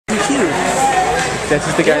Q. That's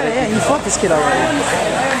just the guy that... Yeah, he fought this kid already.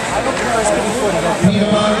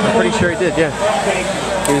 I'm pretty sure he did, yeah.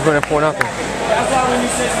 He was winning 4-0. That's why when you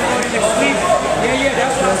said somebody next week, yeah,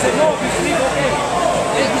 that's what I said. No, if you sleep, okay.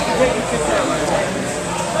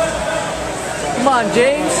 Come on,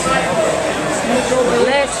 James.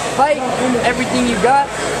 Let's fight. Everything you got.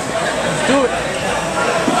 Let's do it.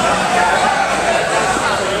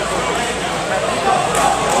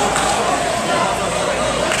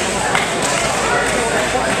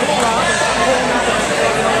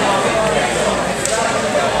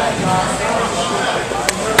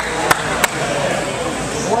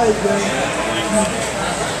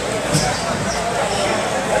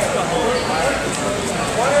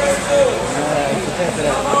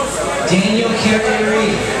 Daniel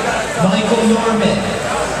Carey, Michael Norman,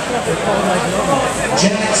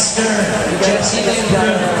 Jack Stern, Jesse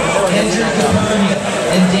Lindgren, Andrew Capernia,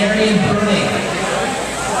 and Darian Bruning.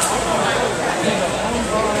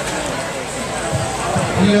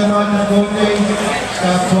 We are not voting.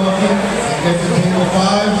 Stop talking. Get to table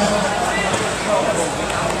 5.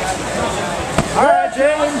 All right,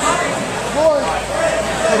 James. Boys.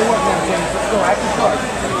 Go to work now, James. Let's go. Action start.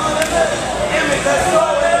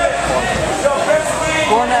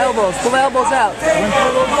 Go on the elbows. Pull the elbows out.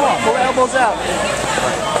 Pull the elbows out.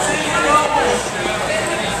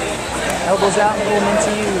 Elbows out and pull them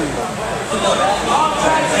into you.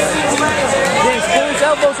 James, pull his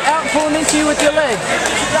elbows out and pull them into you with your leg.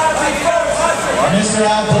 Mr.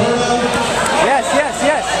 Alberto. Yes, yes,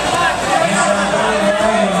 yes.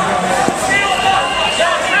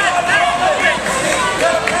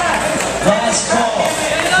 Last call.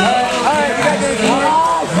 All right, you got this.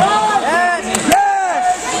 Yes, yes.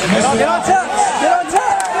 Get on top. Get on top.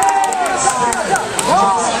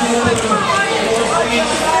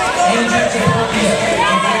 Andrew Capernia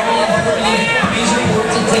and Darian Bruning. Please report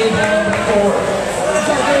to table number 4.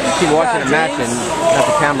 Keep watching the match and not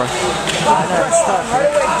the camera.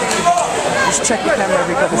 Just check the camera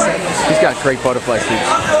every couple seconds. He's got great butterfly suits.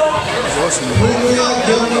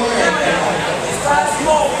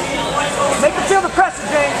 Make him feel the pressure,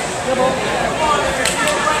 James.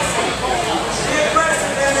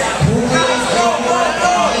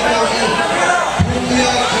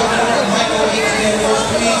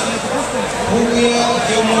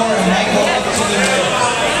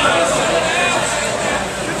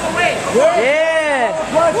 Yeah.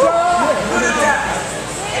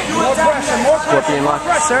 Scorpion lock.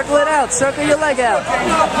 Circle it out. Circle your leg out.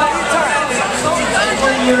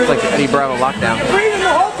 It's like the Eddie Bravo lockdown. Breathing the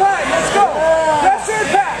whole time. Let's go. That's it,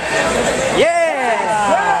 Pat.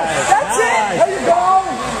 Yeah. That's it. There you go.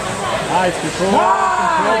 Nice. Control.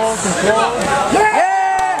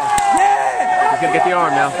 Yeah. He's gonna get the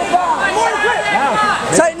arm now.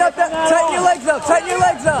 Tighten up that. Tighten your legs up. Tighten your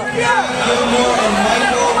legs up.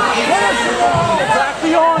 Attack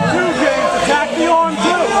the arm too, James. Attack the arm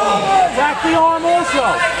too. Attack the arm also.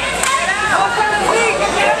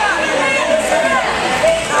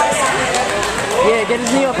 Yeah, get his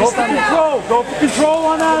knee off his stomach. Go for control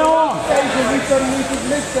on that arm.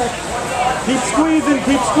 Keep squeezing,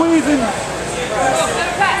 keep squeezing.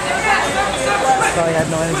 Probably had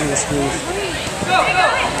no energy to squeeze.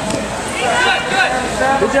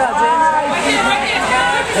 Good job, James.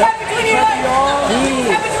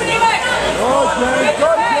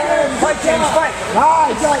 Fight, James, fight.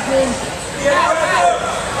 Nice job, James.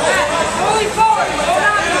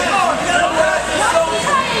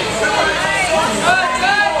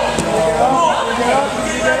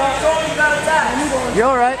 You're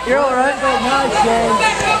all right. You're all right. Nice, James.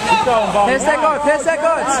 Pass that guard. Pass that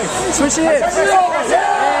guard. Switch your hips.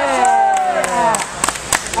 Yeah.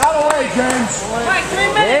 Out of the way, James.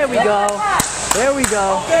 There we go. There we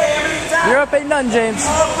go. You're up 8-0, James.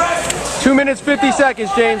 2 minutes 50 seconds,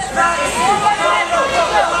 James. Now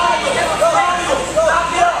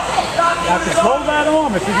control that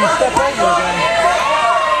arm if you can step over again.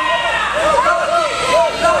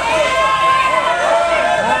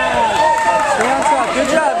 Stay on top. Good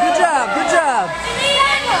job. Good job. Good job.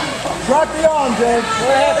 Drop the arm, James.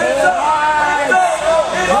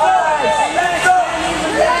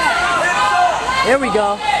 There we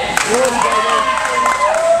go.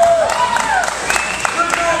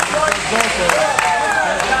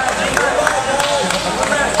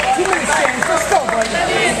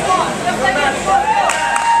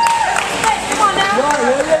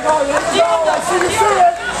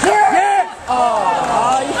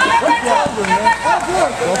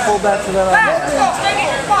 Don't fall back to that other.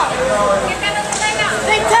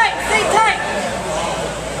 Stay tight, stay tight.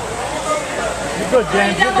 You're good,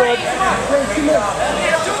 James. You're good. 2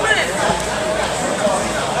 minutes.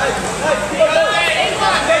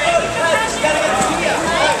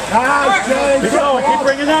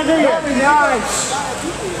 Nice.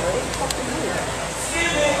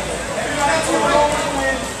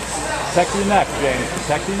 Protect your neck, James.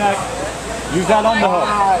 Protect your neck. Use that underhook.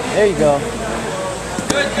 There you go.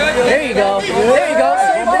 There you go. There you go.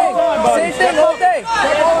 Same thing. Same thing all day.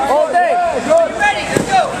 All day. You ready? Let's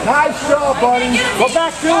go. Nice job, buddy. Go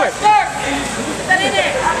back to it. Put that in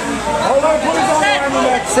there. Hold on, put his arm around your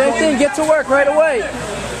neck. Same thing. Get to work right away.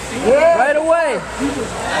 Yeah. Right away.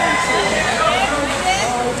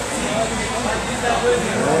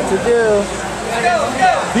 What to do?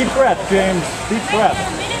 Deep breath, James. Deep breath.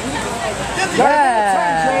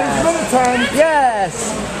 Yeah. Minute 10.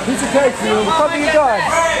 Yes. Piece of cake for you. Cover your guard.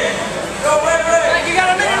 You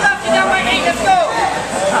got a minute left. You got my 8. Let's go.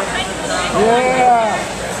 Yeah.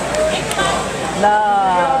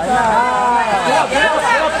 Nah. Get up, get up,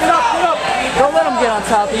 get up, get up. Don't let him get on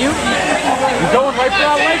top of you. You're going right for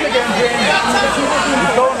that leg again, James.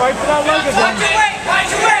 You're going right for that leg again. Watch your weight.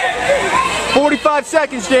 Watch your weight. 45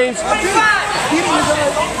 seconds, James. 36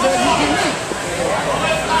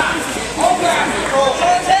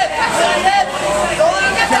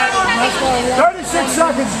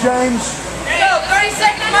 seconds, James. Go, 30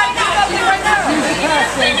 seconds. Mike, do something right now.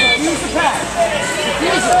 Use the pass.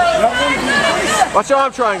 Watch your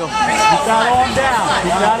arm triangle. Keep that arm down.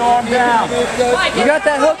 Keep that arm down. You got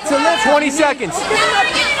that hook to lift. 20 seconds.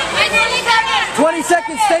 20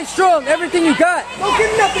 seconds. Stay strong. Everything you got.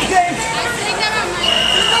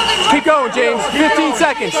 Keep going, James. 15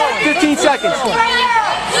 seconds. 15 seconds.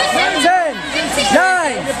 10,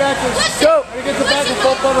 9, go.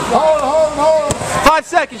 Hold. 5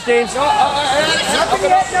 seconds, James. Nothing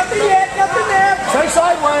yet. Stay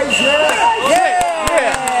sideways, yeah. Yeah.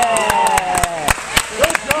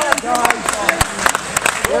 Good job, guys.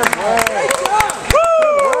 Good work.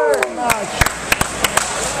 Woo! Match.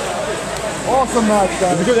 Awesome match,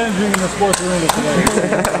 guys. There's good energy in the sports arena today.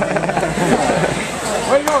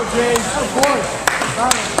 Way to go, James. Of course.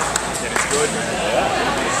 It's good.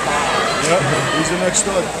 Yep, he's the next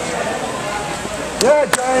stud. Yeah,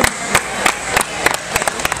 James.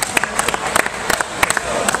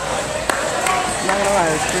 Not gonna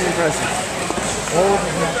lie, it's pretty impressive.